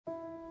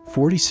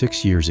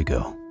46 years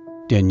ago,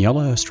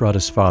 Daniela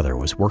Estrada's father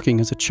was working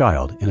as a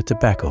child in a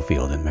tobacco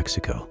field in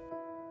Mexico.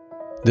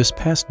 This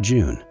past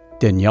June,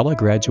 Daniela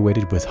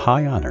graduated with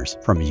high honors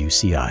from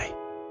UCI.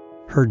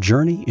 Her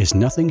journey is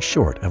nothing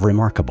short of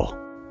remarkable.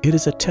 It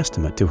is a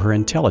testament to her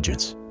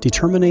intelligence,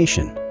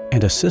 determination,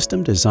 and a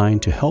system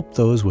designed to help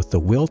those with the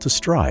will to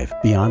strive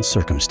beyond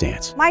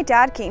circumstance. My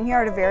dad came here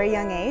at a very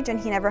young age and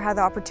he never had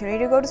the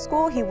opportunity to go to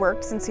school. He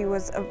worked since he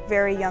was a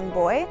very young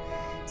boy.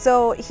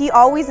 So he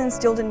always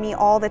instilled in me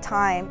all the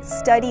time,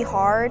 study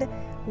hard,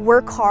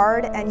 work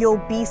hard, and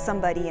you'll be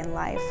somebody in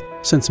life.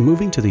 Since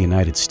moving to the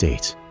United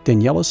States,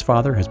 Daniela's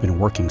father has been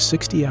working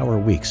 60-hour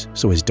weeks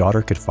so his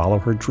daughter could follow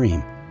her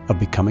dream of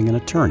becoming an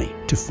attorney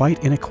to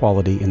fight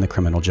inequality in the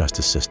criminal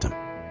justice system.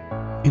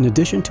 In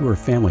addition to her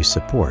family's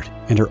support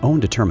and her own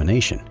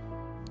determination,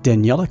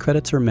 Daniela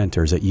credits her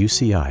mentors at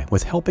UCI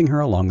with helping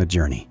her along the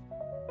journey.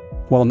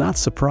 While not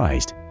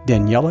surprised,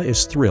 Daniela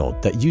is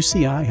thrilled that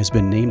UCI has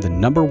been named the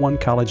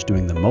 #1 college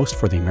doing the most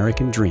for the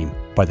American dream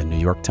by the New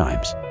York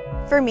Times.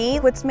 For me,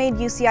 what's made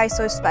UCI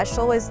so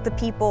special is the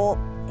people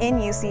in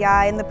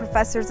UCI and the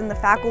professors and the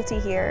faculty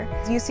here.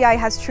 UCI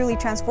has truly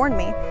transformed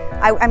me.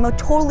 I'm a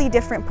totally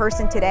different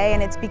person today,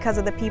 and it's because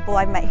of the people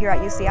I've met here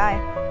at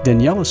UCI.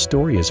 Daniela's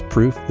story is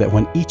proof that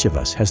when each of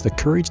us has the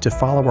courage to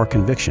follow our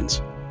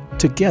convictions,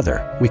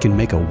 together we can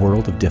make a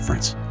world of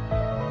difference.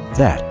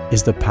 That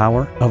is the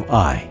power of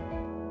I.